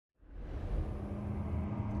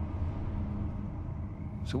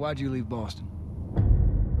So why'd you leave Boston?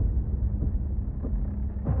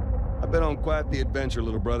 I've been on quite the adventure,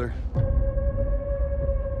 little brother.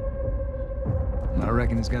 I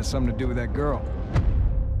reckon it's got something to do with that girl.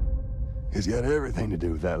 It's got everything to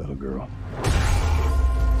do with that little girl.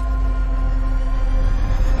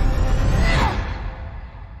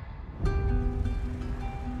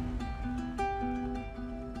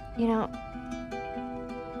 You know,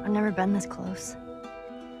 I've never been this close.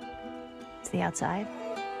 It's the outside.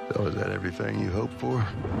 So is that everything you hoped for?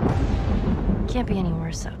 Can't be any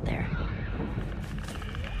worse out there.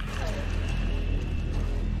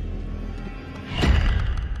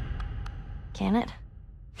 Can it?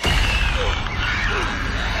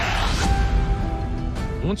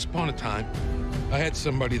 Once upon a time, I had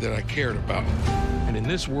somebody that I cared about. And in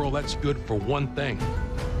this world, that's good for one thing.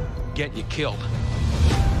 Get you killed.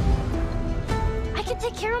 I can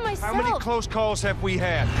take care of myself. How many close calls have we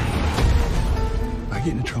had? I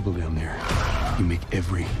get into trouble down there. You make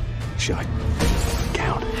every shot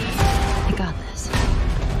count. I got this.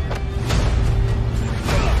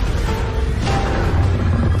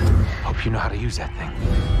 Hope you know how to use that thing.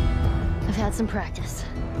 I've had some practice.